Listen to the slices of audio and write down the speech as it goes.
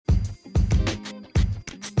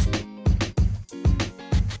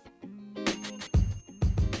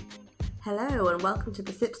Hello and welcome to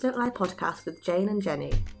the Sips Don't Lie podcast with Jane and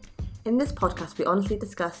Jenny. In this podcast we honestly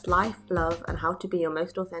discuss life, love and how to be your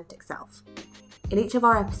most authentic self. In each of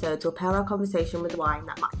our episodes we'll pair our conversation with wine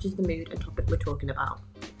that matches the mood and topic we're talking about.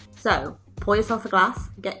 So, pour yourself a glass,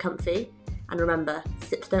 get comfy, and remember,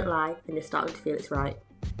 sips don't lie and you're starting to feel it's right.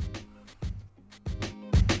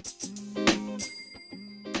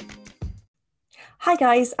 Hi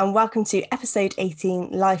guys, and welcome to episode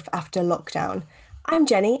 18, Life After Lockdown. I'm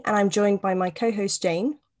Jenny and I'm joined by my co-host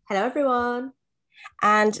Jane. Hello everyone.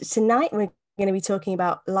 And tonight we're going to be talking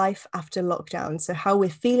about life after lockdown. So how we're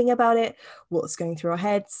feeling about it, what's going through our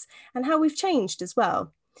heads, and how we've changed as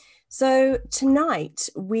well. So tonight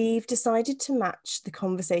we've decided to match the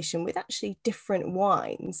conversation with actually different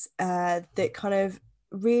wines that kind of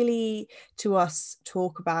really, to us,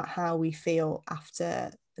 talk about how we feel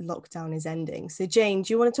after lockdown is ending. So Jane,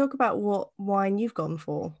 do you want to talk about what wine you've gone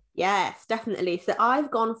for? Yes, definitely. So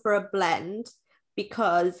I've gone for a blend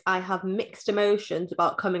because I have mixed emotions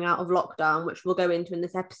about coming out of lockdown, which we'll go into in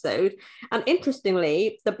this episode. And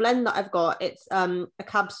interestingly, the blend that I've got, it's a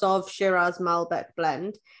Cab Sauv Shiraz Malbec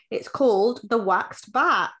blend. It's called the Waxed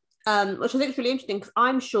Bat, which I think is really interesting because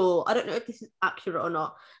I'm sure, I don't know if this is accurate or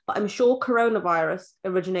not, but I'm sure coronavirus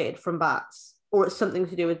originated from bats. Or it's something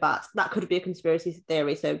to do with bats. That could be a conspiracy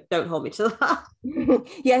theory, so don't hold me to that.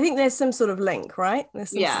 Yeah, I think there's some sort of link, right?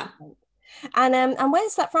 Yeah. And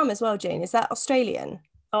where's that from as well, Jane? Is that Australian?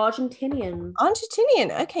 Argentinian.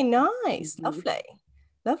 Okay, nice.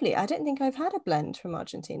 Lovely. I don't think I've had a blend from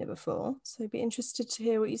Argentina before, so I'd be interested to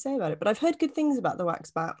hear what you say about it. But I've heard good things about the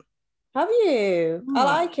Wax Bat. Have you? I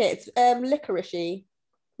like it. It's licoricey.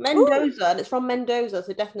 Mendoza, and it's from Mendoza,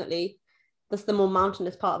 so definitely that's the more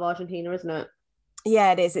mountainous part of Argentina, isn't it?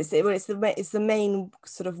 Yeah, it is. It's the main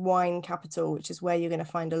sort of wine capital, which is where you're going to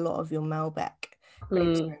find a lot of your Malbec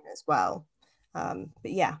grapes grown as well. But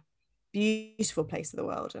yeah, beautiful place of the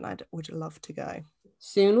world, and I would love to go.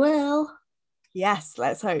 Soon will. Yes,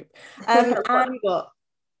 let's hope. What have you got?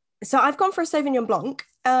 So I've gone for a Sauvignon Blanc,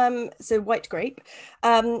 so white grape.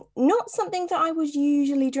 Not something that I would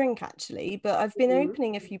usually drink actually, but I've been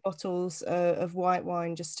opening a few bottles of white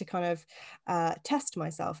wine just to kind of test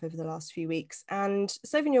myself over the last few weeks. And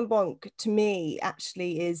Sauvignon Blanc to me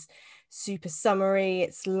actually is super summery.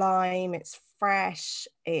 It's lime, it's fresh,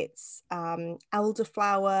 it's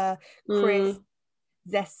elderflower, crisp,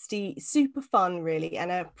 zesty, super fun really,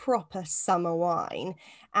 and a proper summer wine.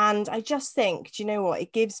 And I just think, do you know what,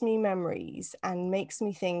 it gives me memories and makes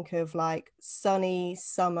me think of like sunny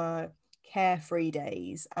summer carefree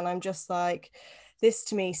days, and I'm just like, this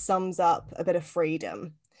to me sums up a bit of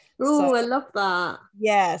freedom. Oh, I love that.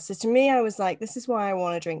 Yeah, so to me I was like, this is why I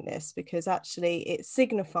want to drink this, because actually it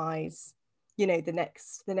signifies, you know, the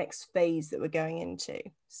next phase that we're going into.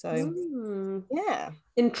 So yeah,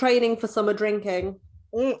 in training for summer drinking.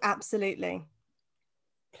 Absolutely.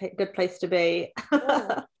 Good place to be.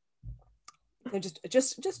 So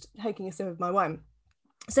just taking a sip of my wine.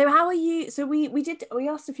 So how are you? So we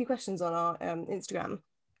asked a few questions on our Instagram.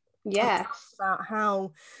 Yes. About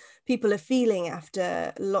how people are feeling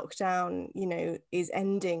after lockdown, you know, is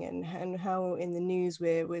ending, and how in the news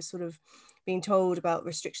we're sort of being told about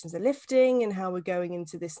restrictions are lifting and how we're going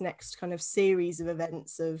into this next kind of series of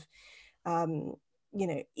events of you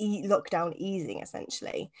know, lockdown easing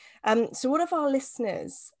essentially. So what have our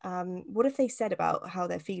listeners, what have they said about how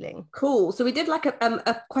they're feeling? Cool. So we did like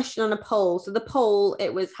a question on a poll. So the poll,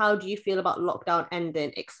 it was, how do you feel about lockdown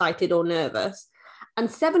ending, excited or nervous? And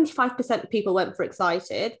 75% of people went for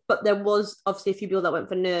excited, but there was obviously a few people that went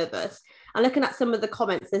for nervous. And looking at some of the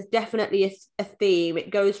comments, there's definitely a theme.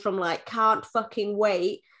 It goes from like, can't fucking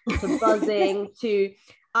wait, to buzzing, to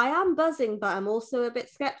I am buzzing, but I'm also a bit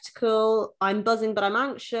skeptical. I'm buzzing, but I'm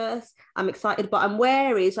anxious. I'm excited, but I'm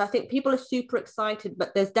wary. So I think people are super excited,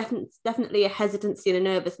 but there's definitely a hesitancy and a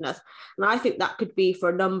nervousness. And I think that could be for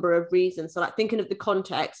a number of reasons. So like thinking of the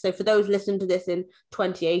context. So for those listening to this in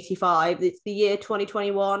 2085, it's the year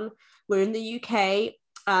 2021. We're in the UK.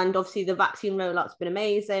 And obviously the vaccine rollout's been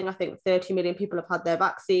amazing. I think 30 million people have had their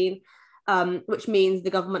vaccine. Which means the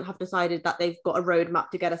government have decided that they've got a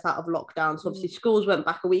roadmap to get us out of lockdown. So obviously schools went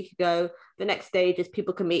back a week ago. The next stage is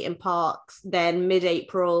people can meet in parks. Then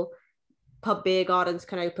mid-April, pub beer gardens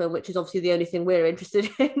can open, which is obviously the only thing we're interested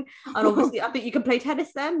in. And obviously I think you can play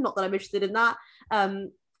tennis then, not that I'm interested in that.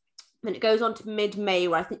 Then it goes on to mid-May,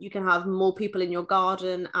 where I think you can have more people in your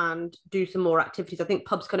garden and do some more activities. I think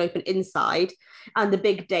pubs can open inside. And the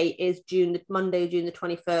big date is Monday, June the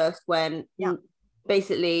 21st, when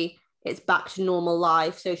basically it's back to normal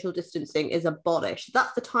life. Social distancing is abolished.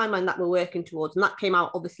 That's the timeline that we're working towards. And that came out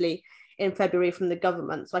obviously in February from the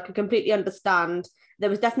government. So I can completely understand. There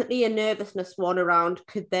was definitely a nervousness one around,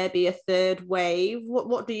 could there be a third wave?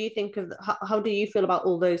 What do you think of, how do you feel about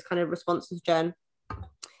all those kind of responses, Jen?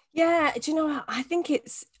 Yeah, do you know, I think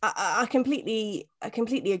it's I completely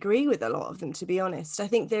agree with a lot of them, to be honest. I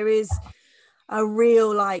think there is a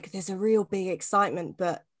real, like, there's a real big excitement,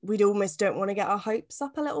 but we'd almost don't want to get our hopes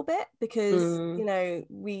up a little bit because you know,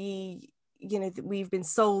 we've been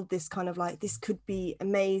sold this kind of like, this could be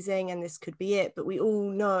amazing and this could be it, but we all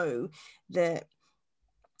know that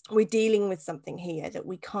we're dealing with something here that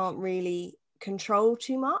we can't really control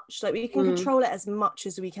too much. Like, we can control it as much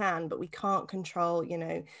as we can, but we can't control, you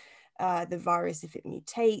know, the virus if it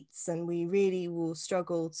mutates, and we really will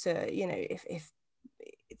struggle to, you know, if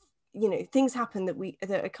you know, things happen that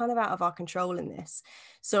are kind of out of our control in this.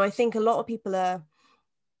 So I think a lot of people are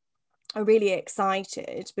really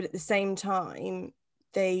excited, but at the same time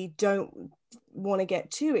they don't want to get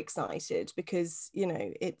too excited because, you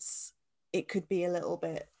know, it could be a little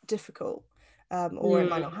bit difficult, or it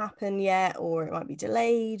might not happen yet, or it might be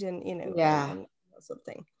delayed, and you know, and that sort of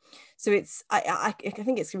thing. So it's I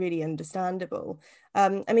think it's really understandable.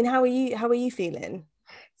 I mean, how are you feeling?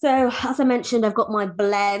 So, as I mentioned, I've got my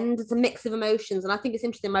blend. It's a mix of emotions, and I think it's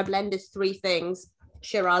interesting. My blend is three things: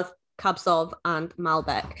 Shiraz, Cab Sauv, and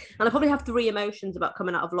Malbec. And I probably have three emotions about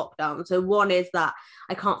coming out of lockdown. So, one is that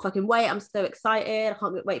I can't fucking wait. I'm so excited. I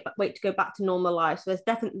can't wait to go back to normal life. So, there's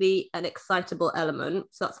definitely an excitable element.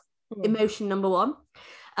 So, that's emotion number one.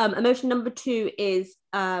 Emotion number two is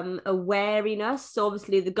a wariness. So,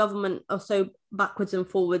 obviously, the government are so backwards and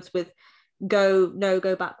forwards with go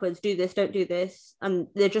backwards, do this, don't do this, and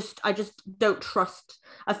I just don't trust.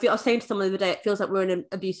 I was saying to someone the other day, it feels like we're in an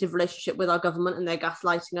abusive relationship with our government and they're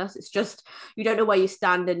gaslighting us. It's just, you don't know where you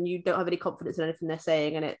stand and you don't have any confidence in anything they're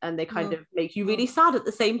saying, and they kind of make you really sad at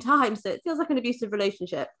the same time. So it feels like an abusive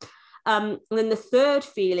relationship. And then the third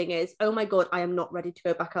feeling is, oh my God, I am not ready to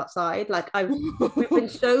go back outside. Like, we've been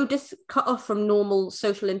so cut off from normal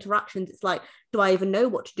social interactions. It's like, do I even know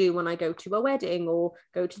what to do when I go to a wedding or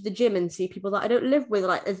go to the gym and see people that I don't live with?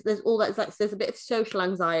 Like, there's all that. It's like, there's a bit of social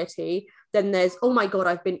anxiety. Then there's, oh my God,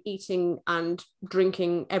 I've been eating and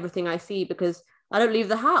drinking everything I see because I don't leave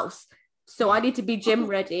the house. So I need to be gym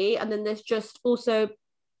ready. And then there's just also,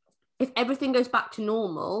 if everything goes back to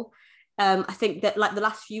normal, I think that, like, the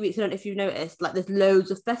last few weeks, I don't know if you've noticed, like, there's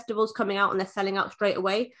loads of festivals coming out and they're selling out straight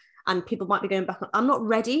away, and people might be going back. I'm not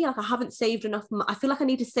ready. Like, I haven't saved enough. I feel like I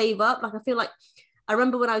need to save up. Like, I feel like I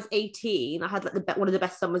remember when I was 18, I had like one of the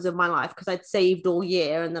best summers of my life because I'd saved all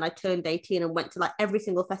year, and then I turned 18 and went to like every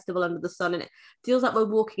single festival under the sun, and it feels like we're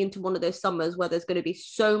walking into one of those summers where there's going to be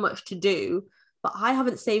so much to do, but I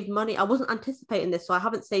haven't saved money. I wasn't anticipating this, so I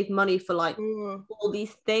haven't saved money for like all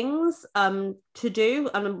these things to do,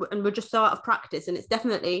 and we're just so out of practice. And it's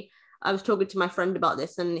definitely, I was talking to my friend about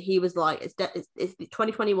this, and he was like, it's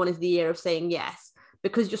 2021 is the year of saying yes,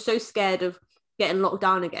 because you're so scared of getting locked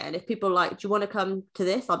down again. If people are like, do you want to come to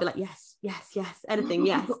this? I'll be like, yes, anything,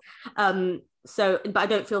 yes. So, but I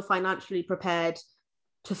don't feel financially prepared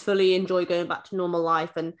to fully enjoy going back to normal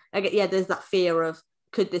life. And I get, there's that fear of,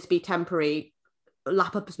 could this be temporary?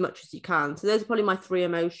 Lap up as much as you can. So those are probably my three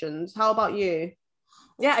emotions. How about you?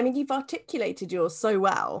 Yeah, I mean, you've articulated yours so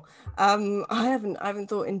well. I haven't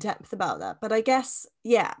thought in depth about that, but I guess,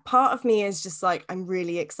 yeah, part of me is just like, I'm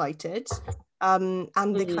really excited. And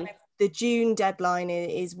the kind of the June deadline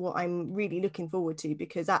is what I'm really looking forward to,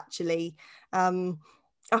 because actually,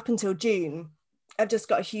 up until June, I've just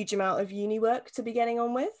got a huge amount of uni work to be getting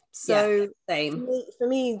on with. So same. For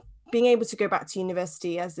me, being able to go back to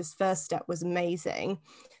university as this first step was amazing.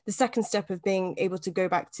 The second step of being able to go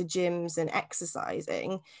back to gyms and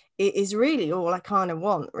exercising is really all I kind of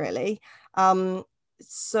want, really.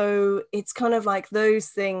 So it's kind of like those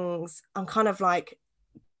things, I'm kind of like,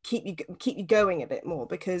 keep you going a bit more,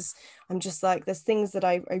 because I'm just like, there's things that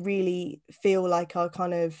I really feel like are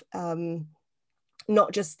kind of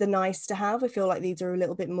not just the nice to have. I feel like these are a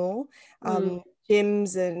little bit more.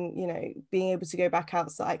 Gyms and, you know, being able to go back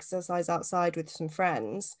outside, exercise outside with some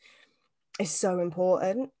friends is so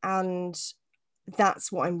important, and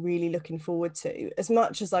that's what I'm really looking forward to. As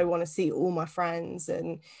much as I want to see all my friends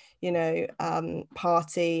and, you know,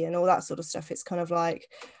 party and all that sort of stuff, it's kind of like,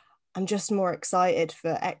 I'm just more excited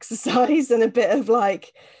for exercise and a bit of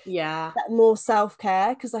like, more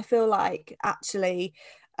self-care, because I feel like actually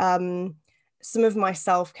some of my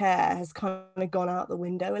self-care has kind of gone out the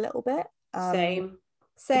window a little bit.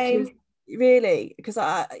 Same. Because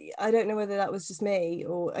I don't know whether that was just me,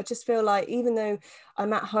 or I just feel like, even though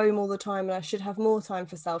I'm at home all the time and I should have more time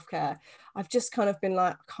for self-care, I've just kind of been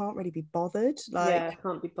like, I can't really be bothered. Like, I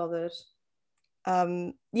can't be bothered.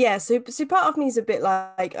 Yeah, so part of me is a bit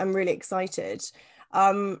like I'm really excited,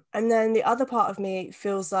 and then the other part of me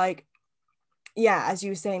feels like, yeah, as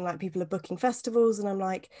you were saying, like people are booking festivals, and I'm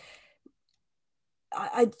like,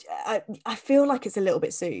 I feel like it's a little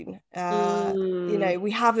bit soon. You know,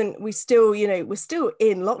 we still, you know, we're still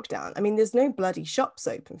in lockdown. I mean, there's no bloody shops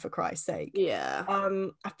open, for Christ's sake. Yeah.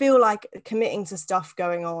 I feel like committing to stuff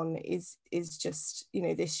going on is just, you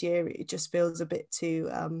know, this year it just feels a bit too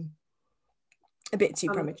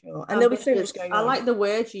premature, and there'll be so much going on. I like the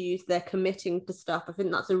word you use there, committing to stuff. I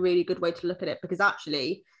think that's a really good way to look at it, because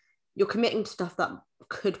actually you're committing to stuff that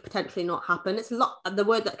could potentially not happen. It's a lot. The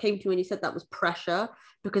word that came to me when you said that was pressure,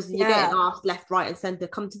 because you're getting asked left, right, and center,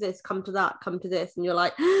 come to this, come to that, come to this, and you're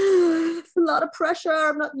like, it's a lot of pressure.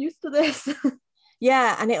 I'm not used to this.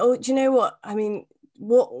 Yeah, and do you know what? I mean,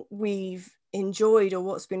 what we've enjoyed, or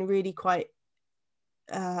what's been really quite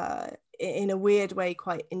in a weird way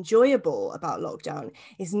quite enjoyable about lockdown,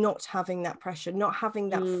 is not having that pressure, not having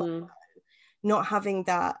that FOMO, not having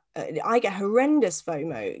that I get horrendous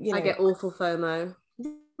FOMO, you know. I get awful FOMO,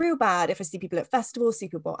 real bad, if I see people at festivals, see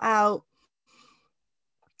people out,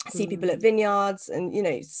 see people at vineyards, and you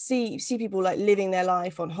know, see people like living their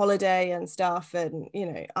life on holiday and stuff, and you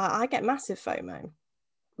know, I get massive FOMO.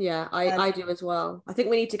 Yeah, I do as well. I think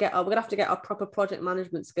we need to we're gonna have to get our proper project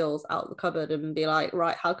management skills out of the cupboard and be like,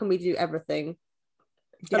 right, how can we do everything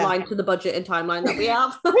aligned to the budget and timeline that we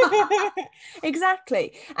have?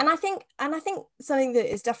 Exactly. And I think something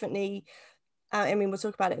that is definitely, I mean, we'll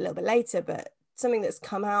talk about it a little bit later, but something that's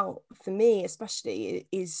come out for me especially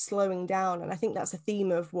is slowing down. And I think that's a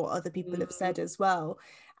theme of what other people have said as well.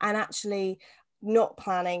 And actually not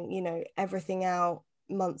planning, you know, everything out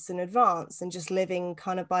months in advance, and just living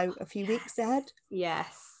kind of by a few weeks ahead.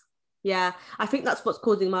 Yes. Yeah. I think that's what's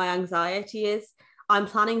causing my anxiety. Is I'm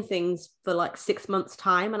planning things for like 6 months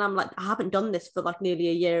time, and I'm like, I haven't done this for like nearly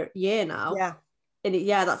a year now. Yeah. And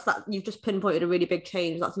that's that, you've just pinpointed a really big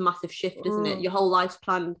change. That's a massive shift, isn't it? Your whole life's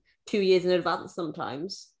planned 2 years in advance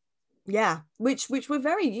sometimes. Yeah, which we're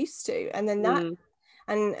very used to. And then that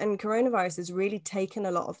and coronavirus has really taken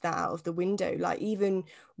a lot of that out of the window. Like even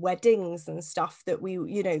weddings and stuff that we,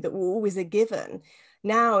 you know, that were always a given,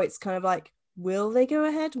 now it's kind of like, will they go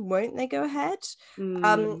ahead, won't they go ahead?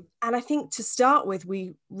 And I think to start with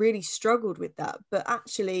we really struggled with that, but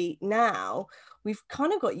actually now we've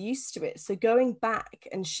kind of got used to it. So going back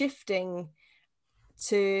and shifting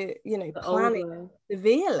to, you know, planning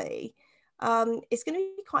severely, it's going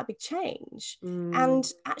to be quite a big change.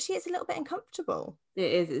 And actually it's a little bit uncomfortable.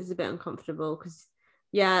 It's a bit uncomfortable, because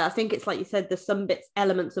I think it's like you said, there's some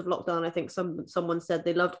elements of lockdown. I think someone said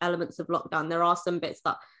they loved elements of lockdown. There are some bits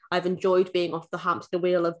that I've enjoyed, being off the hamster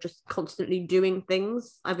wheel of just constantly doing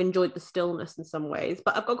things. I've enjoyed the stillness in some ways.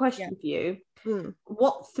 But I've got a question for you.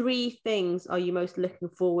 What 3 things are you most looking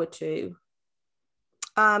forward to?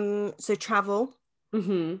 So travel.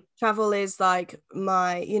 Travel is like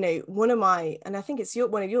my, you know, one of my, and I think it's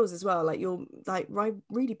one of yours as well, like your like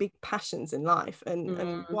really big passions in life,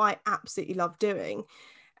 and what I absolutely love doing.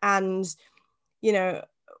 And you know,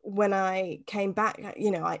 when I came back,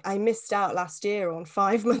 you know, I missed out last year on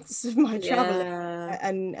 5 months of my traveling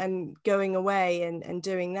and going away and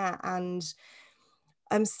doing that. And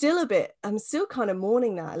I'm still kind of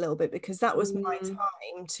mourning that a little bit, because that was my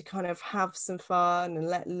time to kind of have some fun and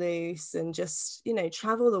let loose and just, you know,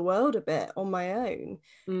 travel the world a bit on my own.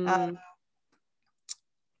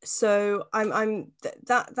 So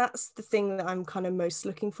that's the thing that I'm kind of most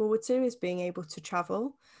looking forward to, is being able to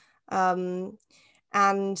travel.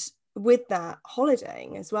 And with that,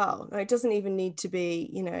 holidaying as well. It doesn't even need to be,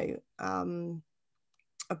 you know,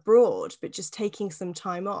 abroad, but just taking some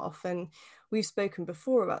time off. And we've spoken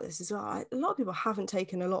before about this as well. A lot of people haven't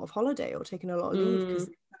taken a lot of holiday or taken a lot of leave because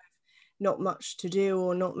not much to do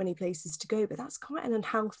or not many places to go. But that's quite an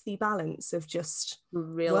unhealthy balance of just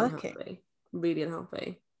working. Really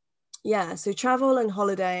unhealthy. Yeah, so travel and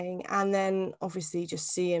holidaying, and then obviously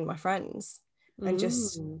just seeing my friends. And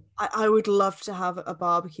just I would love to have a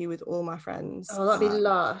barbecue with all my friends. Oh, that'd be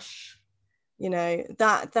lush. You know,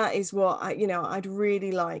 that is what I, you know, I'd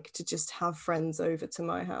really like to just have friends over to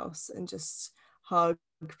my house and just hug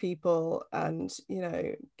people and, you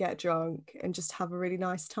know, get drunk and just have a really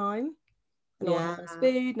nice time, and all have nice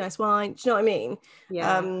food, nice wine. Do you know what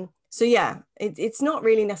I mean? So it's not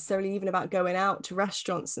really necessarily even about going out to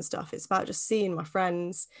restaurants and stuff. It's about just seeing my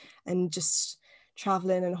friends and just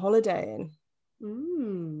traveling and holidaying.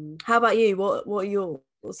 How about you? What are yours?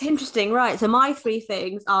 Interesting, right? So my three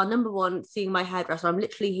things are: number one, seeing my hairdresser. I'm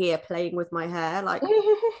literally here playing with my hair. Like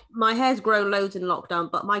my hair's grown loads in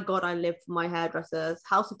lockdown, but my God, I live for my hairdressers.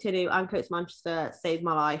 House of Tinu and Coats Manchester saved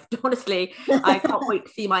my life. Honestly, I can't wait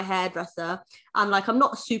to see my hairdresser. And like, I'm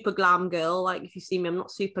not a super glam girl. Like, if you see me, I'm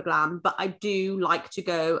not super glam, but I do like to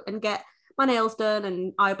go and get my nails done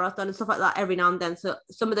and eyebrows done and stuff like that every now and then. So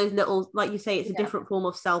some of those little, like you say, it's a different form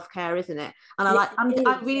of self-care, isn't it? And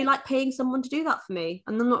I really like paying someone to do that for me,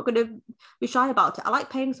 and I'm not going to be shy about it. I like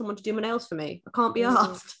paying someone to do my nails for me. I can't be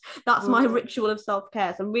asked. That's my ritual of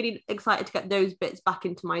self-care. So I'm really excited to get those bits back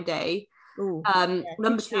into my day.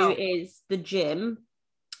 Number two is the gym.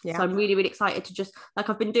 Yeah. So I'm really, really excited to just, like,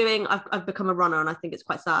 I've become a runner, and I think it's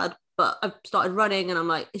quite sad, but I've started running and I'm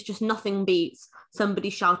like, it's just nothing beats somebody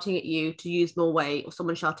shouting at you to use more weight, or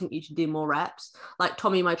someone shouting at you to do more reps. Like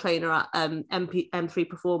Tommy, my trainer at M3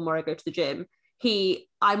 Perform, where I go to the gym,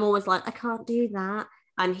 I'm always like, I can't do that.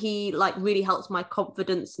 And he like really helps my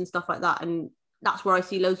confidence and stuff like that. And that's where I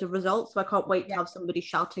see loads of results. So I can't wait to have somebody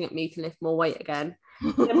shouting at me to lift more weight again.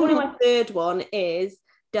 And probably my third one is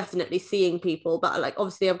definitely seeing people, but like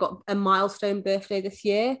obviously I've got a milestone birthday this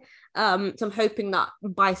year, so I'm hoping that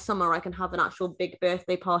by summer I can have an actual big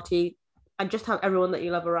birthday party and just have everyone that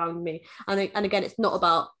you love around me. And again, it's not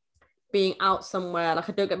about being out somewhere. Like,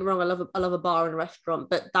 I don't get me wrong, I love a bar and a restaurant,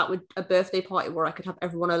 but that would a birthday party where I could have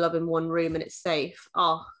everyone I love in one room and it's safe.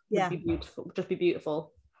 Would be beautiful. Just be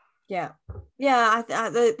beautiful. Yeah,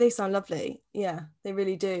 they sound lovely. Yeah, they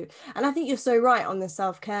really do. And I think you're so right on the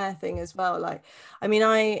self-care thing as well. Like, I mean,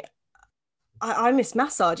 I miss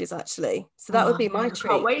massages actually, so that would be my treat.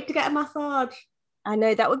 I can't wait to get a massage. I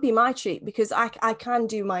know, that would be my treat, because I can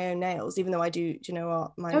do my own nails, even though I do you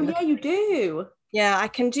know what? Yeah, you do. Yeah, I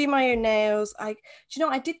can do my own nails. I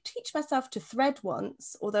did teach myself to thread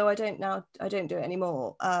once, although I don't do it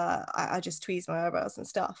anymore. I just tweeze my eyebrows and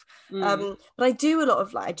stuff. But I do a lot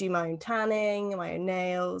of, like, I do my own tanning, my own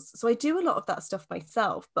nails. So I do a lot of that stuff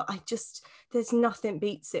myself, but there's nothing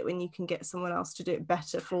beats it when you can get someone else to do it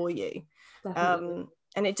better for you.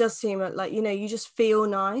 And it does seem like, you know, you just feel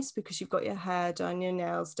nice because you've got your hair done, your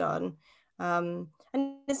nails done. And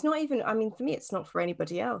it's not even, I mean, for me, it's not for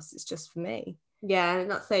anybody else. It's just for me. Yeah, and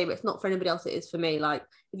that's saying it's not for anybody else, it is for me. Like,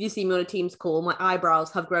 if you see me on a Teams call, my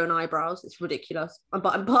eyebrows have grown eyebrows. It's ridiculous. I'm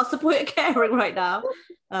past the point of caring right now.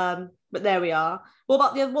 But there we are. What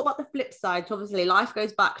about the flip side? So obviously life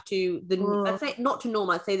goes back to I'd say not to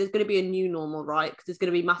normal, I'd say there's going to be a new normal, right? Because there's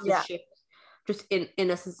going to be massive shifts just in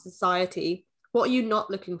a society. What are you not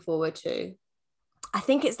looking forward to? I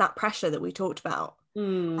think it's that pressure that we talked about.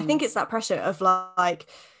 I think it's that pressure of, like,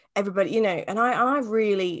 everybody, you know, and I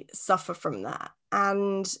really suffer from that.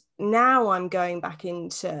 And now I'm going back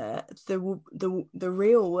into the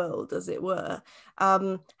real world, as it were,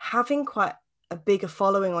 having quite a bigger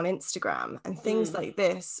following on Instagram and things like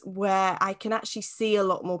this, where I can actually see a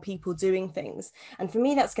lot more people doing things. And for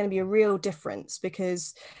me, that's going to be a real difference,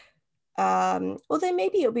 because although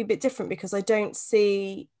maybe it'll be a bit different because I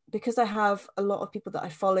have a lot of people that I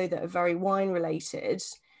follow that are very wine related.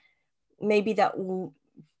 Maybe that will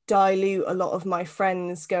dilute a lot of my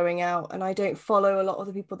friends going out, and I don't follow a lot of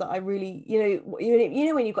the people that I really, you know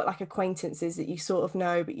when you've got, like, acquaintances that you sort of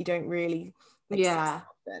know but you don't really, like,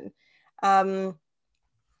 and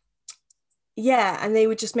they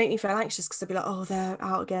would just make me feel anxious, because they'd be like, oh, they're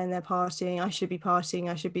out again, they're partying, I should be partying,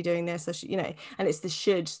 I should be doing this, I should, you know. And it's the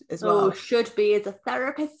should as well. Oh, should be is a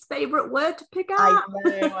therapist's favorite word to pick up.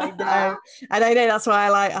 I know and I know that's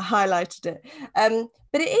why I highlighted it.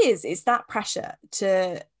 But it's that pressure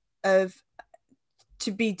to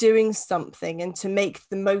be doing something and to make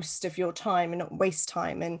the most of your time and not waste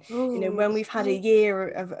time. And you know, when we've had a year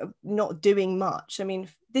of not doing much, I mean,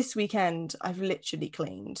 this weekend I've literally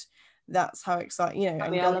cleaned. That's how exciting, you know. I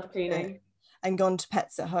love cleaning. And gone to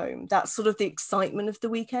Pets at Home. That's sort of the excitement of the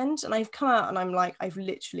weekend. And I've come out and I'm like, I've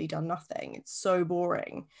literally done nothing. It's so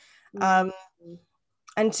boring. And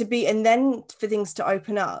then for things to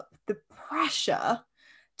open up, the pressure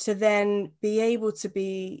to then be able to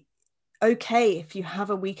be okay if you have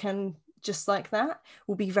a weekend just like that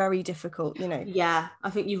will be very difficult, you know. Yeah,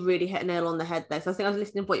 I think you really hit a nail on the head there. So I think I was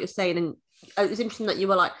listening to what you're saying, and it was interesting that you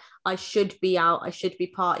were like, I should be out, I should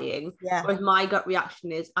be partying. Yeah. Whereas my gut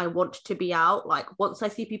reaction is, I want to be out. Like, once I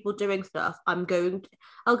see people doing stuff, I'm going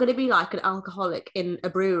to be like an alcoholic in a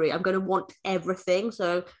brewery. I'm going to want everything.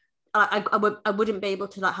 So I wouldn't be able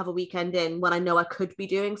to, like, have a weekend in when I know I could be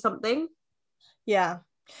doing something. Yeah.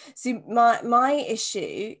 See, my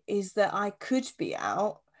issue is that I could be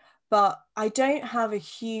out, but I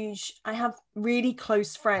have really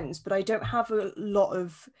close friends, but I don't have a lot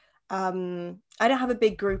of I don't have a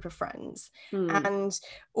big group of friends, Mm. and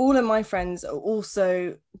all of my friends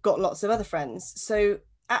also got lots of other friends. So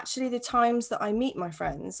actually, the times that I meet my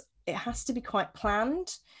friends, it has to be quite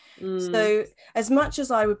planned. Mm. So as much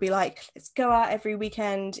as I would be like, let's go out every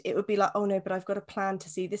weekend, it would be like, oh no, but I've got a plan to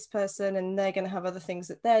see this person and they're going to have other things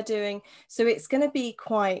that they're doing. So it's going to be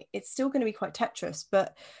quite, it's still going to be quite Tetris,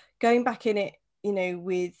 but going back in it, you know,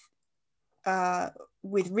 with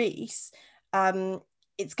Reese,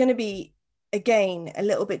 it's going to be again a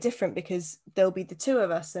little bit different because there'll be the two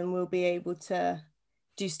of us and we'll be able to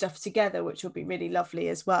do stuff together, which will be really lovely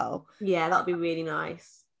as well. Yeah, that'd be really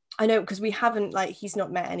nice. I know, because we haven't, like, he's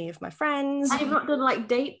not met any of my friends. And you've not done like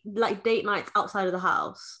date nights outside of the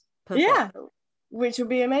house per se. Yeah, which would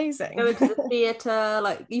be amazing. Going to the theatre,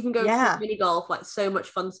 like even going Yeah. to mini golf, like so much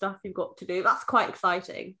fun stuff you've got to do. That's quite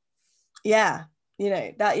exciting. Yeah, you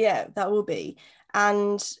know, that will be.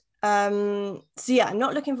 And so yeah, I'm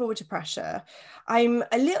not looking forward to pressure. I'm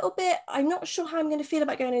not sure how I'm going to feel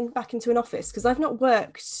about going back into an office, because I've not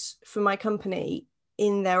worked for my company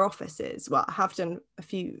in their offices. Well, I have done a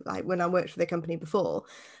few, like when I worked for the company before.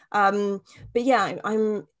 But yeah,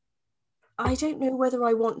 I don't know whether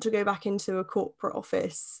I want to go back into a corporate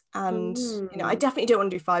office, and you know, I definitely don't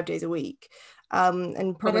want to do 5 days a week.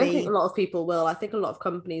 And probably I don't think a lot of people will. I think a lot of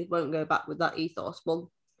companies won't go back with that ethos.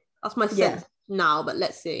 Well, that's my sense now, but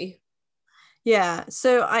let's see. Yeah,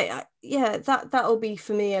 so I yeah, that'll be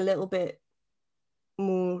for me a little bit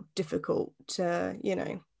more difficult to, you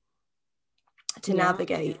know, to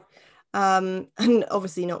navigate. And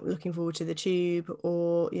obviously not looking forward to the tube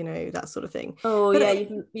or, you know, that sort of thing. Oh, but yeah,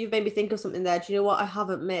 you've made me think of something there. Do you know what I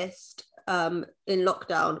haven't missed in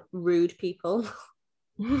lockdown? Rude people.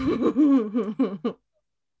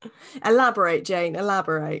 Elaborate, Jane,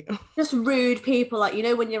 elaborate. Just rude people, like, you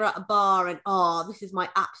know, when you're at a bar and, oh, this is my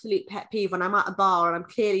absolute pet peeve, when I'm at a bar and I'm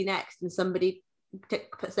clearly next and somebody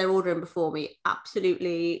puts their order in before me,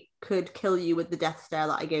 absolutely could kill you with the death stare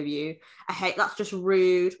that I give you. I hate, that's just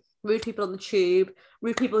rude people on the tube,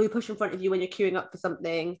 rude people who push in front of you when you're queuing up for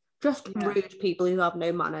something, just rude people who have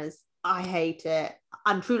no manners. I hate it.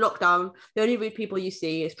 And through lockdown, the only rude people you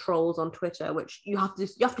see is trolls on Twitter, which you have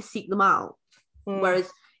to seek them out. Whereas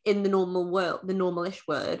in the normal world, the normal-ish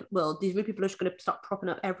world, these rude people are just going to start propping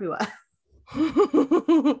up everywhere.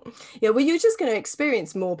 Yeah, well, you're just going to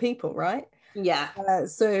experience more people, right? Yeah.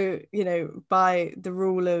 So, you know, by the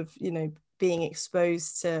rule of, you know, being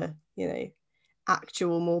exposed to, you know,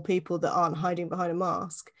 actual more people that aren't hiding behind a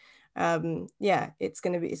mask, yeah, it's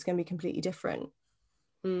going to be completely different.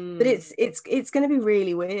 But it's going to be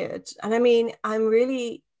really weird. And I mean,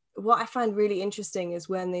 what I find really interesting is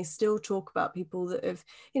when they still talk about people that have,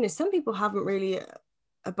 you know, some people haven't really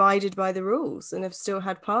abided by the rules and have still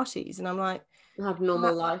had parties, and I'm like, have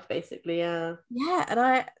normal life basically. Yeah,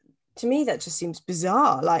 and to me that just seems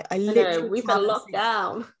bizarre. Like I know, we've been locked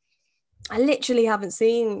down. I literally haven't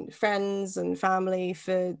seen friends and family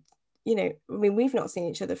for, you know, I mean, we've not seen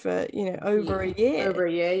each other for, you know, over a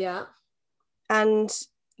year, yeah. And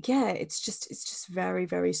yeah, it's just very,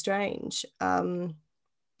 very strange.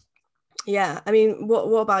 Yeah, I mean, what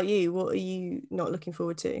about you? What are you not looking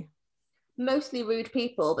forward to? Mostly rude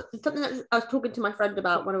people, but something that I was talking to my friend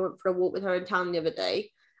about when I went for a walk with her in town the other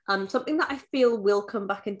day. Something that I feel will come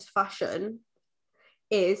back into fashion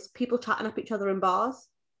is people chatting up each other in bars.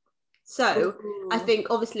 So I think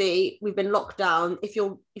obviously we've been locked down. If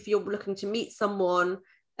you're looking to meet someone,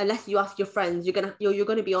 unless you ask your friends, you're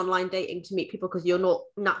gonna be online dating to meet people because you're not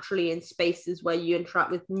naturally in spaces where you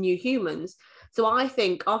interact with new humans. So I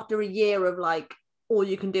think after a year of like all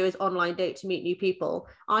you can do is online date to meet new people,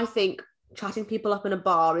 I think chatting people up in a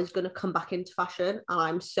bar is going to come back into fashion, and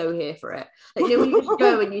I'm so here for it. Like, you know, when you just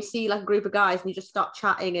go and you see like a group of guys and you just start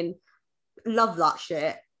chatting, and love that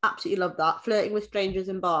shit. Absolutely love that. Flirting with strangers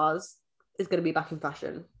in bars is going to be back in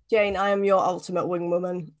fashion. Jane, I am your ultimate wing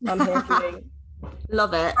woman. I'm here for you.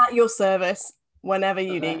 Love it. At your service whenever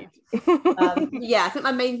you need. Yeah, I think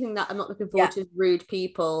my main thing that I'm not looking forward to is rude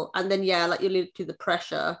people, and then like you alluded to, the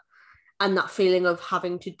pressure and that feeling of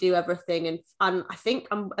having to do everything. And I think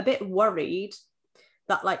I'm a bit worried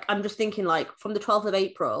that, like, I'm just thinking, like, from the 12th of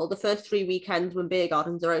April, the first 3 weekends when beer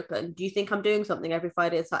gardens are open, do you think I'm doing something every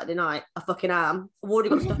Friday and Saturday night? I fucking am. I've already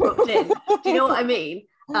got stuff booked in. Do you know what I mean?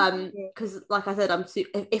 Because like I said,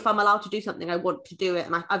 if I'm allowed to do something, I want to do it.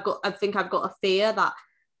 And I think I've got a fear that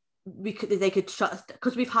they could shut us,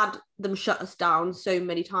 because we've had them shut us down so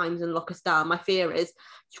many times and lock us down. My fear is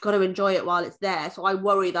you've got to enjoy it while it's there. So I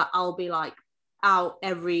worry that I'll be like out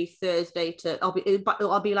every Thursday I'll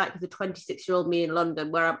be like the 26-year-old me in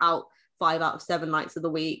London, where I'm out 5 out of 7 nights of the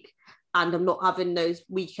week. and I'm not having those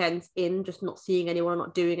weekends in, just not seeing anyone,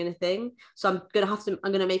 not doing anything. So I'm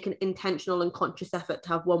gonna make an intentional and conscious effort to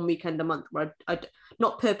have one weekend a month where I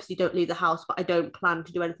not purposely don't leave the house, but I don't plan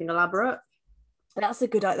to do anything elaborate.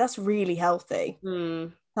 That's really healthy.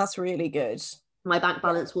 Mm. That's really good. My bank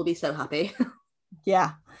balance will be so happy.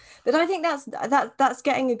 Yeah, but I think that's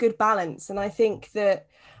getting a good balance, and I think that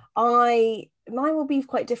mine will be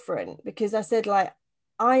quite different, because I said, like,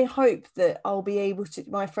 I hope that I'll be able to,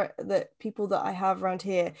 that people that I have around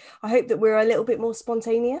here, I hope that we're a little bit more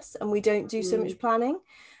spontaneous and we don't do so much planning.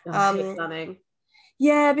 I hate planning.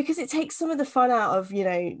 Yeah, because it takes some of the fun out of,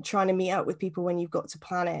 trying to meet up with people when you've got to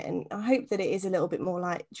plan it. And I hope that it is a little bit more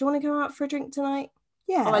like, do you want to go out for a drink tonight?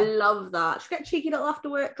 Yeah. Oh, I love that. Should we get a cheeky little after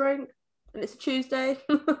work drink? And it's a Tuesday.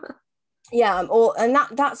 Yeah,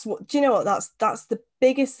 that's what, do you know what, that's the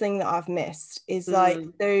biggest thing that I've missed, is like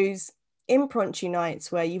those impromptu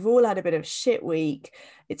nights where you've all had a bit of a shit week.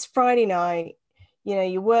 It's Friday night,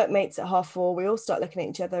 your workmates at 4:30, we all start looking at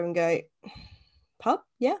each other and go, pub,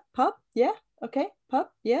 yeah, okay, pub,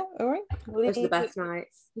 yeah, all right. Those are the best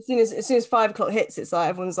nights. As soon as 5 o'clock hits, it's like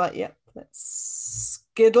everyone's like, yeah, let's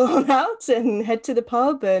skittle on out and head to the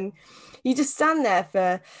pub. And you just stand there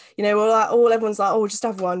for, everyone's like, oh, just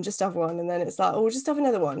have one. And then it's like, oh, just have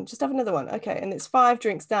another one. Okay. And it's 5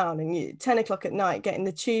 drinks down, and 10 o'clock at night, getting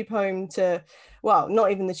the tube home to, well,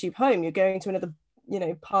 not even the tube home. You're going to another,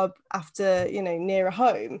 pub after, nearer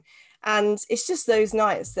home. And it's just those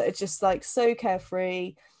nights that are just like so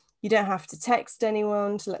carefree. You don't have to text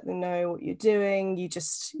anyone to let them know what you're doing. You're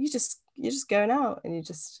just going out, and you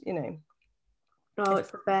just, Oh,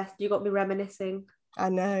 it's the best. You got me reminiscing. I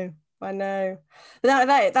know. But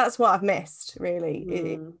that's what I've missed,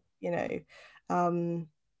 really.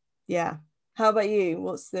 Yeah. How about you?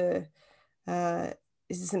 What's the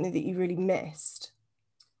is there something that you really missed?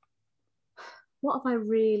 What have I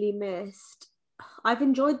really missed? I've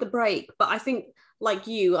enjoyed the break, but I think, like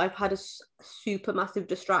you, I've had a super massive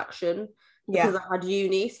distraction because I had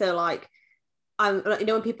uni. So like, I'm,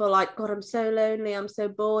 when people are like, God, I'm so lonely, I'm so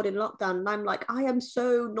bored in lockdown, and I'm like, I am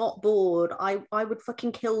so not bored. I would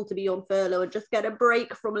fucking kill to be on furlough and just get a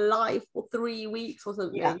break from life for 3 weeks or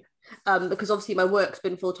something. Yeah. Because obviously my work's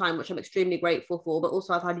been full time, which I'm extremely grateful for, but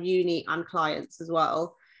also I've had uni and clients as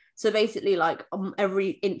well. So basically, like, every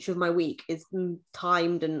inch of my week is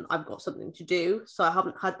timed and I've got something to do. So I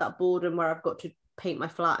haven't had that boredom where I've got to paint my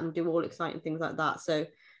flat and do all exciting things like that. So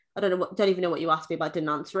I don't even know what you asked me, but I didn't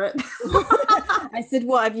answer it. I said,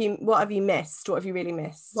 what have you missed? What have you really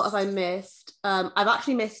missed? What have I missed? I've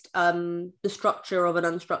actually missed the structure of an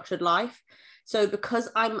unstructured life. So because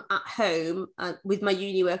I'm at home with my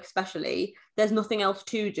uni work especially, there's nothing else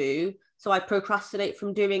to do. So I procrastinate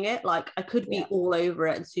from doing it. Like, I could be all over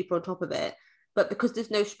it and super on top of it, but because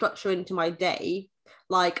there's no structure into my day,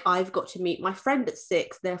 like, I've got to meet my friend at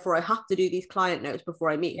 6, therefore I have to do these client notes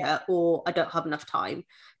before I meet her, or I don't have enough time,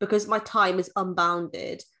 because my time is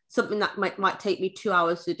unbounded. Something that might take me 2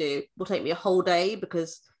 hours to do will take me a whole day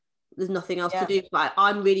because there's nothing else to do. But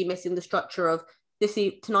I'm really missing the structure of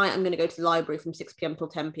tonight. I'm going to go to the library from 6 p.m. till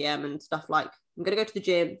 10 p.m. and stuff. Like, I'm going to go to the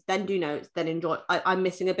gym, then do notes, then enjoy. I'm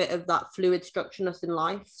missing a bit of that fluid structureness in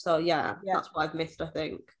life. So yeah, that's what I've missed, I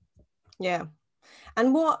think. Yeah.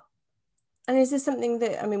 And is there something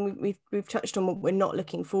that, I mean, we've touched on what we're not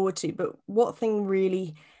looking forward to, but what thing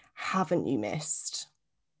really haven't you missed?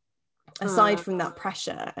 Aside from that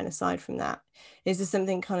pressure, and aside from that, is there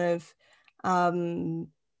something kind of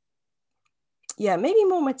maybe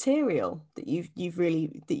more material that you've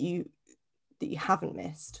really that you haven't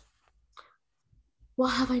missed? What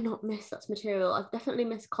have I not missed that's material? I've definitely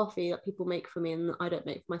missed coffee that people make for me and I don't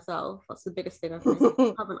make for myself. That's the biggest thing I've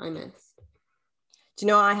missed. Haven't I missed? Do you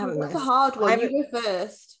know what I haven't missed? That's a hard one. You go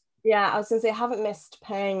first. Yeah, I was gonna say, I haven't missed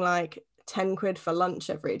paying like 10 quid for lunch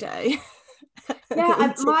every day. Yeah,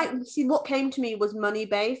 I see, what came to me was money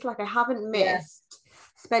based. Like, I haven't missed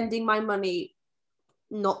spending my money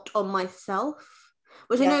not on myself,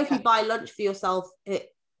 which I know if you buy lunch for yourself,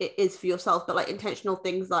 it is for yourself, but like intentional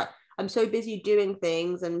things, like, I'm so busy doing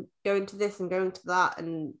things and going to this and going to that,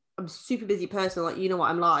 and I'm a super busy person, like, you know what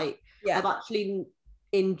I'm like. I've actually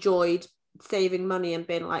enjoyed saving money and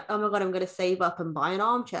being like, oh my God, I'm going to save up and buy an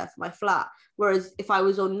armchair for my flat. Whereas if I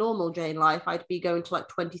was on normal Jane life, I'd be going to like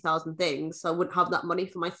 20,000 things, so I wouldn't have that money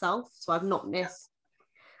for myself. So I've not missed,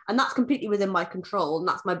 and that's completely within my control. And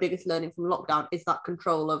that's my biggest learning from lockdown, is that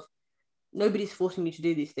control of nobody's forcing you to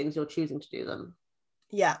do these things, you're choosing to do them.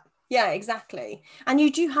 Yeah, exactly. And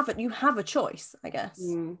you have a choice, I guess.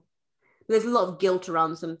 There's a lot of guilt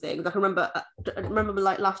around some things. Like, I remember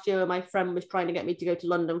like last year, my friend was trying to get me to go to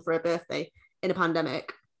London for her birthday in a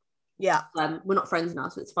pandemic. Yeah. We're not friends now,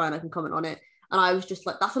 so it's fine, I can comment on it. And I was just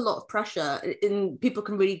like, that's a lot of pressure, and people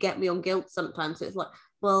can really get me on guilt sometimes. So it's like,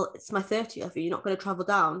 well, it's my 30th, you're not going to travel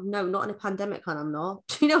down? No, not in a pandemic, and I'm not.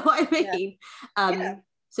 Do you know what I mean? Yeah.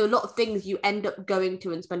 So a lot of things you end up going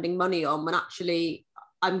to and spending money on, when actually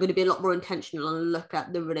I'm going to be a lot more intentional and look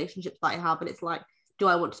at the relationships that I have, and it's like, do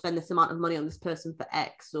I want to spend this amount of money on this person for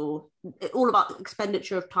X? Or all about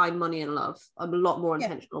expenditure of time, money, and love. I'm a lot more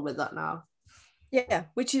intentional with that now. Yeah,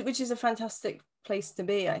 which is a fantastic place to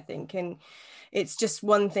be, I think. And it's just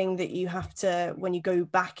one thing that you have to, when you go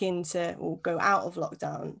back into or go out of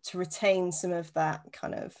lockdown, to retain some of that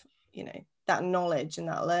kind of, you know, that knowledge and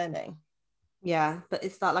that learning. Yeah, but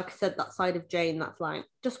it's that, like I said, that side of Jane that's like,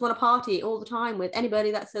 just want to party all the time with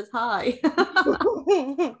anybody that says hi.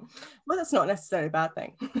 Well, that's not necessarily a bad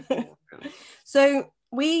thing. So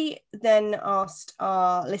we then asked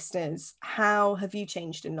our listeners, how have you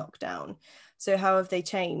changed in lockdown? So how have they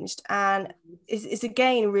changed? And it's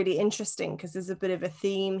again really interesting because there's a bit of a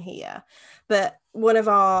theme here. But one of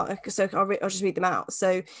our, so I'll just read them out.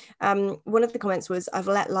 So one of the comments was, I've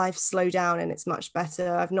let life slow down and it's much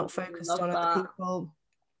better. I've not focused on other people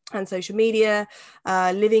and social media,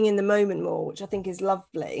 living in the moment more, which I think is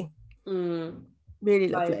lovely. Really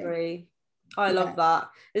lovely. I agree. I love that.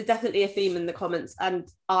 There's definitely a theme in the comments,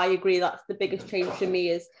 and I agree that's the biggest change for me,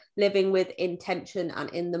 is living with intention and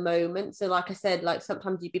in the moment. So like I said, like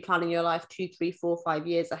sometimes you'd be planning your life 2, 3, 4, 5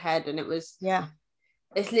 years ahead, and it's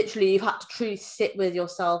literally, you've had to truly sit with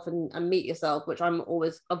yourself and meet yourself, which I've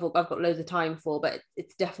got loads of time for, but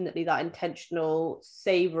it's definitely that intentional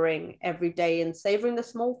savoring every day and savoring the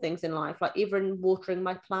small things in life, like even watering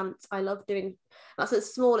my plants. I love doing, that's the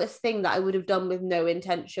smallest thing that I would have done with no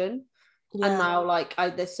intention. And now like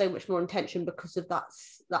there's so much more intention because of that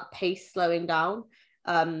pace slowing down,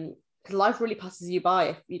 because life really passes you by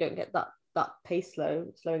if you don't get that pace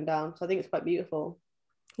slowing down. So I think it's quite beautiful.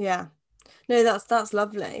 No, that's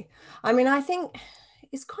lovely. I mean, I think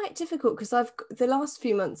it's quite difficult because the last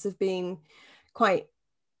few months have been quite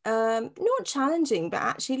not challenging, but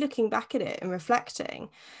actually looking back at it and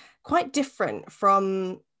reflecting, quite different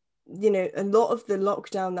from, you know, a lot of the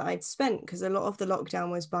lockdown that I'd spent, because a lot of the lockdown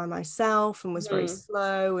was by myself and was very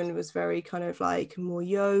slow and was very kind of like more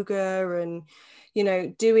yoga and, you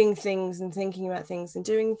know, doing things and thinking about things and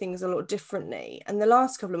doing things a lot differently. And the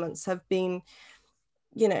last couple of months have been,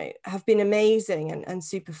 you know, have been amazing and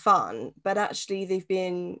super fun, but actually they've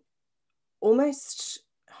been almost,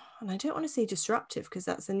 and I don't want to say disruptive because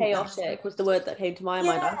chaotic was the word that came to my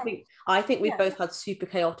mind. I think we've both had super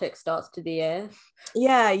chaotic starts to the year.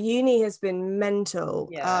 Uni has been mental.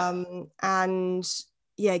 And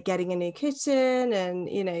getting a new kitten and,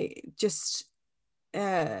 you know, just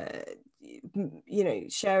you know,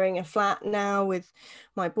 sharing a flat now with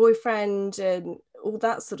my boyfriend and all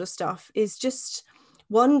that sort of stuff is just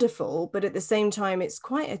wonderful, but at the same time it's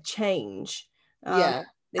quite a change. They're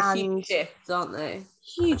huge shifts, aren't they?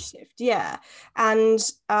 Huge shift, and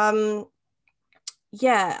I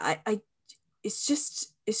it's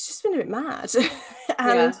just been a bit mad.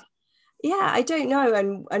 And I don't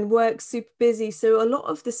know, and work's super busy, so a lot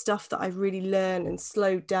of the stuff that I've really learned and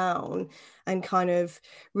slowed down and kind of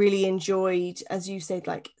really enjoyed, as you said,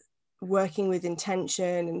 like working with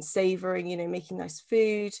intention and savoring, you know, making nice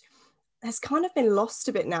food, has kind of been lost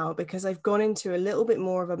a bit now because I've gone into a little bit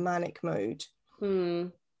more of a manic mode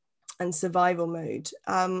and survival mode,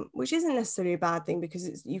 which isn't necessarily a bad thing,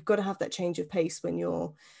 because you've got to have that change of pace when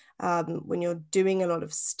you're doing a lot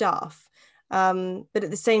of stuff, but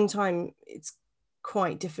at the same time it's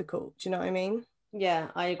quite difficult. Do you know what I mean?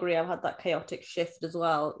 I agree. I've had that chaotic shift as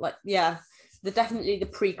well. Like definitely the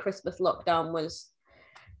pre-Christmas lockdown was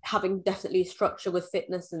having definitely structure with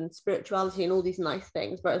fitness and spirituality and all these nice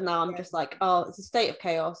things, whereas now I'm just like, oh, it's a state of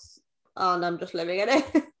chaos and I'm just living in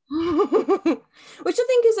it. Which I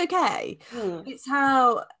think is okay.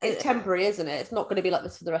 It's temporary, isn't it? It's not going to be like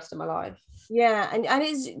this for the rest of my life. And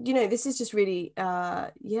it's, you know, this is just really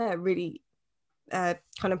really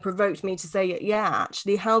kind of provoked me to say,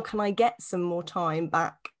 actually, how can I get some more time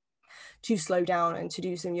back to slow down and to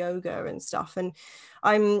do some yoga and stuff? And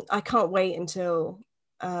I can't wait until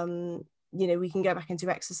you know, we can go back into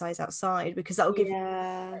exercise outside, because that'll give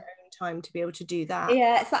you time to be able to do that.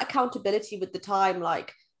 It's that accountability with the time,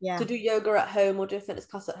 like to do yoga at home or do a fitness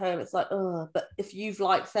class at home. It's like, oh, but if you've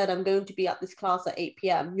like said, I'm going to be at this class at 8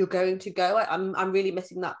 p.m, you're going to go. I'm really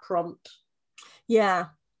missing that prompt. No,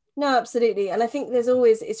 absolutely. And I think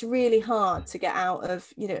it's really hard to get out of,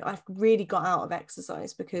 you know, I've really got out of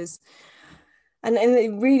exercise because and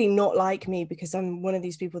it really not like me, because I'm one of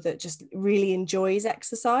these people that just really enjoys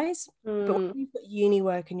exercise. But when you've got uni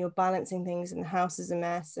work and you're balancing things and the house is a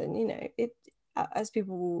mess, and it, as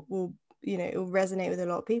people will it will resonate with a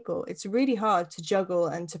lot of people, it's really hard to juggle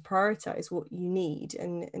and to prioritize what you need.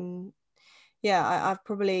 And yeah, I've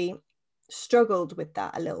probably struggled with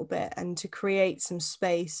that a little bit, and to create some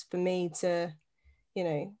space for me to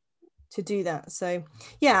to do that. So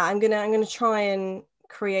yeah, I'm gonna try and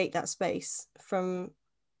create that space from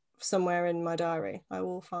somewhere in my diary. I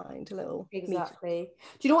will find a little exactly.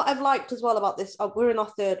 Do you know what I've liked as well about this? We're in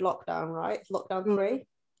our third lockdown, right? It's lockdown 3.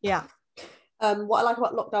 Yeah. What I like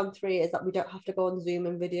about lockdown 3 is that we don't have to go on Zoom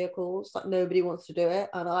and video calls. Like, nobody wants to do it,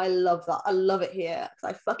 and I love that. I love it here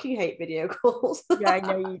because I fucking hate video calls. Yeah, I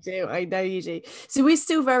know you do. I know you do. So we're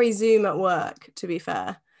still very Zoom at work, to be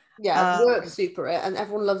fair. Yeah, work's super it, and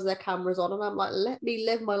everyone loves their cameras on, and I'm like, let me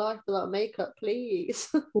live my life without makeup,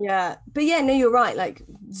 please. Yeah, but yeah, no, you're right. Like,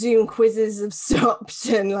 Zoom quizzes have stopped,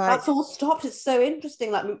 and like that's all stopped. It's so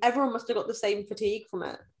interesting. Like, everyone must have got the same fatigue from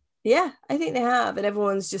it. Yeah, I think they have, and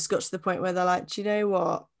everyone's just got to the point where they're like, do you know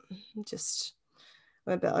what? I'm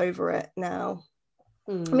a bit over it now.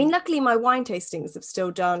 I mean, luckily my wine tastings have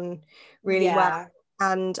still done really well,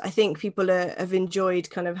 and I think people have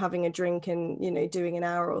enjoyed kind of having a drink and doing an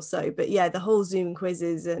hour or so. But yeah, the whole Zoom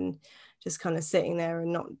quizzes and just kind of sitting there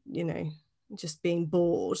and not just being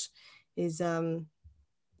bored is just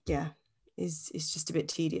a bit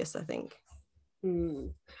tedious, I think.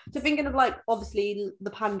 So thinking of, like, obviously the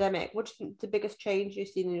pandemic, what do you think the biggest change you've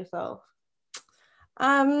seen in yourself?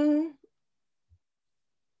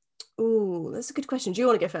 Oh, that's a good question. Do you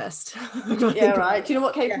want to go first? Yeah, right. Do you know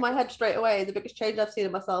what came to my head straight away? The biggest change I've seen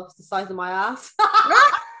in myself is the size of my ass.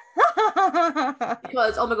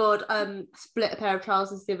 Because, oh my God, split a pair of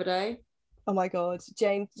trousers the other day. Oh my God,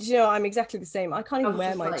 Jane, I'm exactly the same. I can't even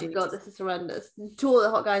wear my jeans. God, this is horrendous. To all the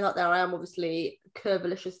hot guys out there, I am obviously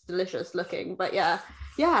curvilicious, delicious looking, but that's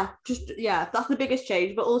the biggest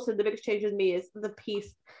change. But also the biggest change with me is the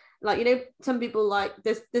peace. Like, some people, like,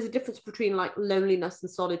 there's a difference between, like, loneliness and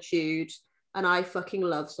solitude, and I fucking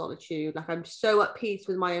love solitude. Like, I'm so at peace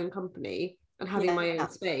with my own company and having my own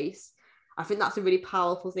space. I think that's a really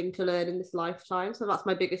powerful thing to learn in this lifetime. So that's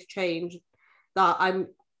my biggest change, that I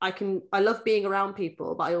love being around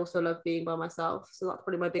people, but I also love being by myself. So that's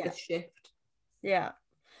probably my biggest shift. Yeah.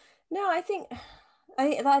 No, I think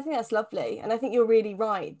that's lovely. And I think you're really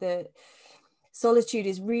right that solitude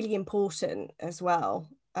is really important as well.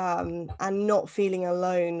 And not feeling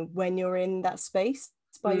alone when you're in that space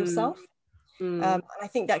by yourself. And I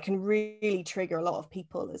think that can really trigger a lot of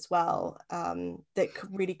people as well, that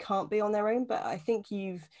really can't be on their own. But I think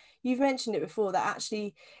you've mentioned it before, that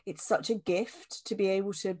actually it's such a gift to be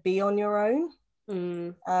able to be on your own,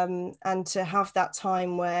 and to have that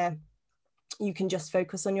time where you can just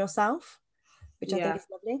focus on yourself, which I think is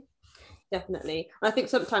lovely. Definitely. And I think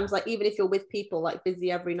sometimes, like, even if you're with people, like,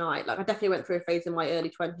 busy every night, like, I definitely went through a phase in my early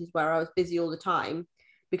 20s where I was busy all the time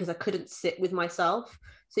because I couldn't sit with myself.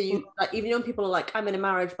 So like, even when people are like, I'm in a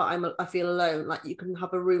marriage but I feel alone, like, you can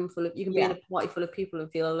have a room full of, you can be in a party full of people and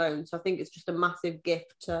feel alone. So I think it's just a massive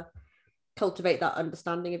gift to cultivate that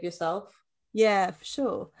understanding of yourself. Yeah, for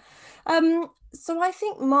sure. So I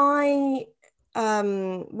think my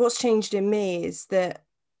what's changed in me is that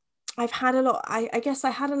I've had a lot, I guess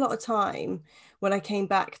I had a lot of time when I came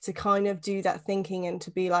back to kind of do that thinking and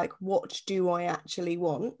to be like, what do I actually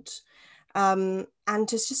want? And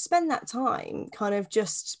to just spend that time kind of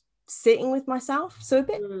just sitting with myself. So a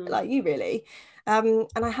bit like you, really. And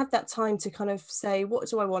I had that time to kind of say, what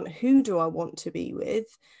do I want? Who do I want to be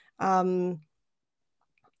with? And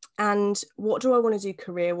what do I want to do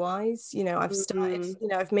career-wise? I've started,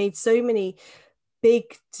 I've made so many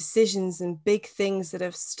big decisions and big things that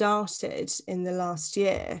have started in the last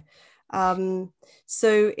year.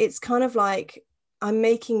 So it's kind of like I'm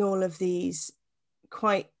making all of these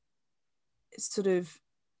quite sort of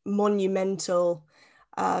monumental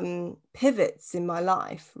pivots in my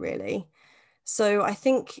life, really. So I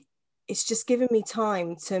think it's just given me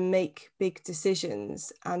time to make big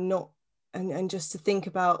decisions and not and just to think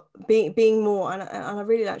about being more, and I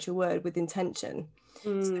really like your word, with intention.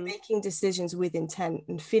 So making decisions with intent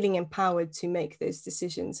and feeling empowered to make those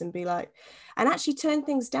decisions and be like, and actually turn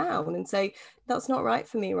things down and say, that's not right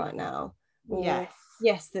for me right now. Or,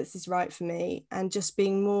 yes, this is right for me. And just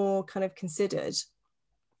being more kind of considered.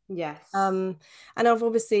 Yes. And I've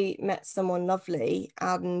obviously met someone lovely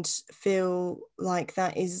and feel like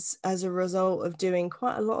that is as a result of doing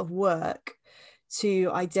quite a lot of work to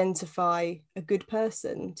identify a good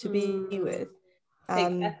person to be with.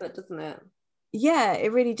 Takes effort, doesn't it? Yeah,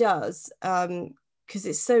 it really does. because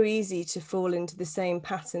it's so easy to fall into the same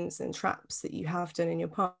patterns and traps that you have done in your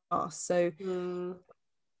past. So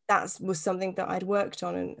that was something that I'd worked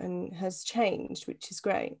on and has changed, which is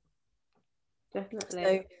great.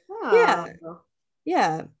 Definitely. So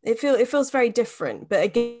yeah, it feels very different, but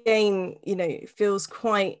again, you know, it feels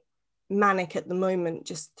quite manic at the moment,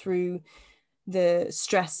 just through the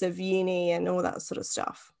stress of uni and all that sort of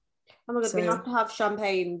stuff. Oh my God, we have to have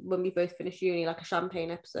champagne when we both finish uni, like a champagne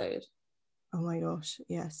episode. Oh my gosh,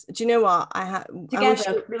 yes. Do you know what?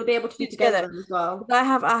 Together, we'll be able to be together as well. I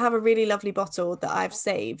have a really lovely bottle that I've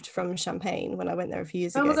saved from Champagne when I went there a few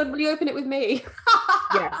years ago. Oh my God, will you open it with me?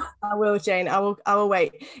 Yes, I will, Jane. I will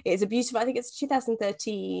wait. It's a beautiful, I think it's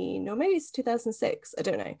 2013 or maybe it's 2006. I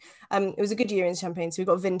don't know. It was a good year in Champagne. So we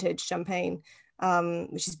got vintage champagne,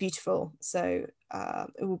 which is beautiful. So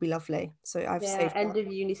it will be lovely. So I've saved end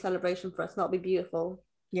of uni celebration for us. That'll be beautiful.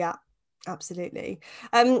 Yeah. Absolutely.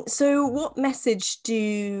 So what message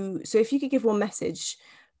so if you could give one message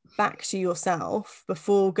back to yourself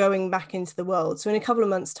before going back into the world, so in a couple of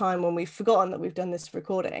months' time when we've forgotten that we've done this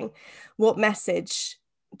recording, what message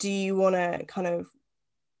do you want to kind of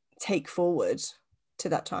take forward to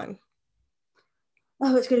that time?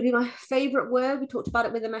 Oh, it's going to be my favourite word. We talked about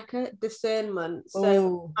it with Emeka, discernment. So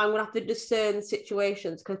Ooh. I'm going to have to discern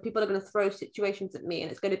situations, because people are going to throw situations at me,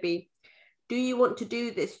 and it's going to be, do you want to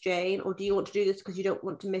do this, Jane, or do you want to do this because you don't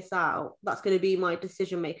want to miss out? That's going to be my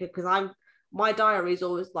decision maker, because my diary is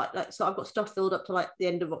always like so I've got stuff filled up to like the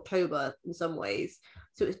end of October in some ways.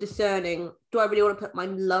 So it's discerning, do I really want to put my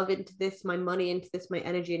love into this, my money into this, my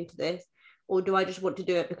energy into this, or do I just want to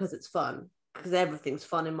do it because it's fun? Because everything's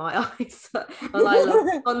fun in my eyes. And I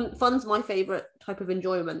love fun. Fun's my favorite type of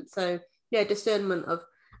enjoyment. So yeah, discernment of,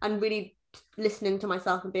 and really listening to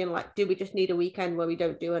myself and being like, do we just need a weekend where we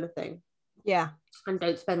don't do anything? Yeah. And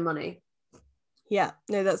don't spend money. Yeah,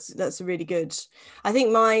 no, that's really good. I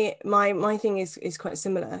think my thing is quite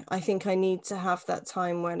similar. I think I need to have that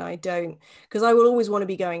time when I don't, because I will always want to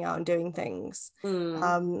be going out and doing things.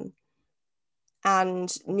 And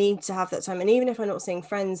need to have that time. And even if I'm not seeing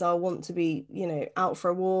friends, I'll want to be, you know, out for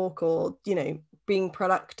a walk or, you know, being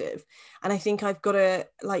productive. And I think I've got to,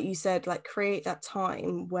 like you said, like create that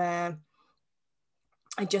time where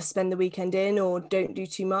I just spend the weekend in, or don't do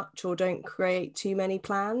too much, or don't create too many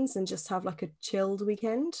plans, and just have like a chilled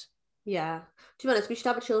weekend. Yeah, to be honest, we should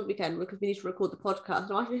have a chilled weekend because we need to record the podcast.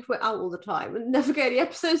 Imagine if we're out all the time and never get any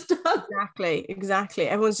episodes done. Exactly.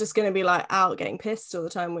 Everyone's just going to be like out getting pissed all the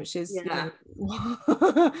time, which is you know,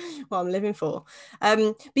 what I'm living for.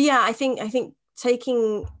 But yeah, I think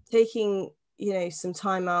taking you know some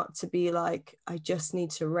time out to be like, I just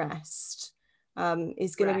need to rest,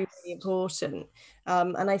 is going to be really important.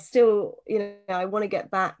 And I still, you know, I want to get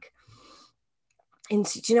back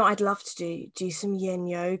into, do you know, I'd love to do some yin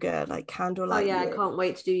yoga, like candlelight. Oh yeah, I can't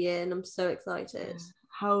wait to do yin. I'm so excited.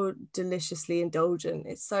 How deliciously indulgent.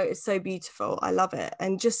 It's so beautiful. I love it.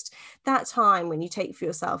 And just that time when you take for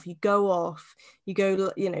yourself, you go off, you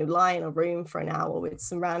go, you know, lie in a room for an hour with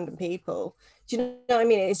some random people. Do you know what I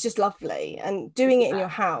mean? It's just lovely. And doing it in your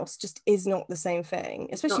house just is not the same thing,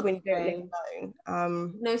 especially when you don't live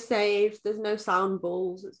alone. No saves, there's no sound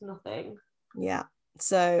balls, it's nothing. Yeah.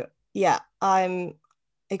 So yeah, I'm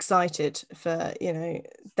excited for, you know,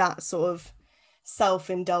 that sort of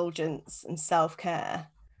self-indulgence and self-care.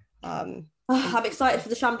 I'm excited for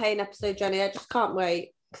the champagne episode, Jenny. I just can't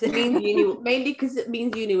wait, because it means uni, mainly because it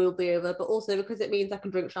means uni will be over, but also because it means I can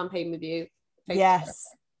drink champagne with you. Yes,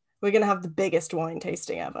 we're gonna have the biggest wine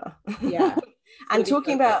tasting ever. Yeah. And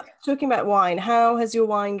talking about wine, how has your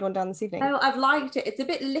wine gone down this evening? Oh, I've liked it. It's a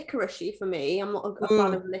bit licoricey for me. I'm not a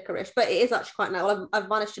fan of licorice, but it is actually quite nice. Well, I've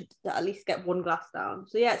managed to at least get one glass down.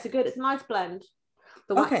 So yeah, it's a nice blend.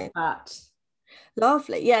 The wax fat.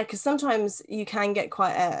 Lovely. Yeah, because sometimes you can get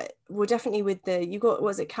quite well, definitely with you got,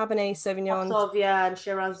 was it Cabernet Sauvignon? Yeah, and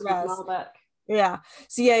Shiraz. Malbec. Yeah,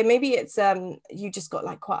 so yeah, maybe it's you just got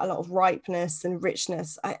like quite a lot of ripeness and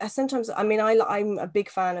richness. I sometimes, I mean, I'm a big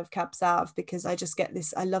fan of Cab Sauv because I just get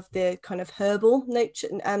this, I love the kind of herbal note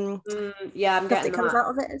I'm getting that comes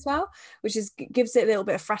out of it as well, which gives it a little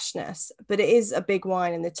bit of freshness, but it is a big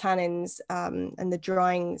wine, and the tannins and the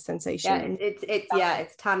drying sensation,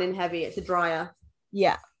 it's tannin heavy, it's a dryer.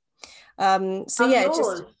 So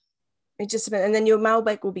it just depends. And then your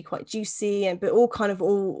Malbec will be quite juicy, but all kind of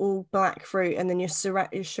all black fruit, and then your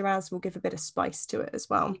Shiraz will give a bit of spice to it as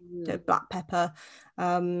well, so black pepper,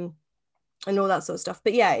 and all that sort of stuff.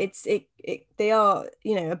 But yeah, they are,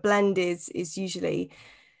 you know, a blend is usually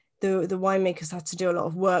the winemakers have to do a lot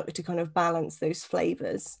of work to kind of balance those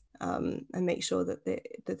flavors, and make sure that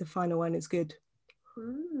the final one is good.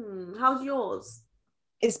 How's yours?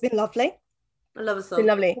 It's been lovely. I love a It's been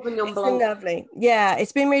lovely. Sauvignon It's Blanc. been lovely. Yeah,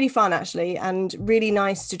 it's been really fun actually, and really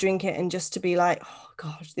nice to drink it and just to be like, oh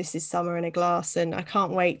gosh, this is summer in a glass, and I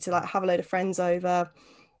can't wait to like have a load of friends over.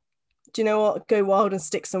 Do you know what? Go wild and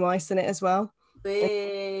stick some ice in it as well.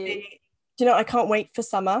 Big. Do you know, I can't wait for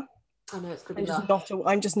summer. I know it's gonna I'm be just lush.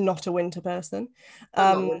 not a winter person.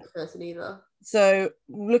 I'm not a winter person either. So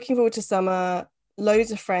looking forward to summer,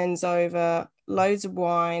 loads of friends over, loads of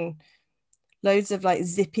wine, loads of like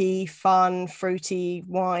zippy, fun, fruity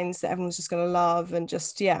wines that everyone's just gonna love, and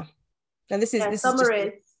just yeah. And this is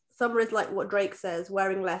summer is like what Drake says,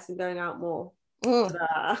 wearing less and going out more.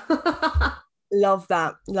 Love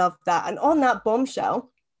that, love that. And on that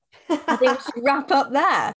bombshell, I think we should wrap up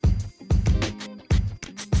there.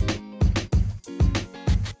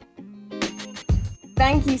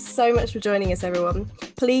 Thank you so much for joining us, everyone.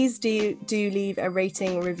 Please do leave a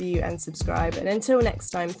rating, review, and subscribe. And until next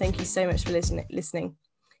time, thank you so much for listening.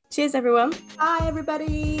 Cheers, everyone. Bye,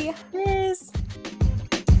 everybody. Cheers.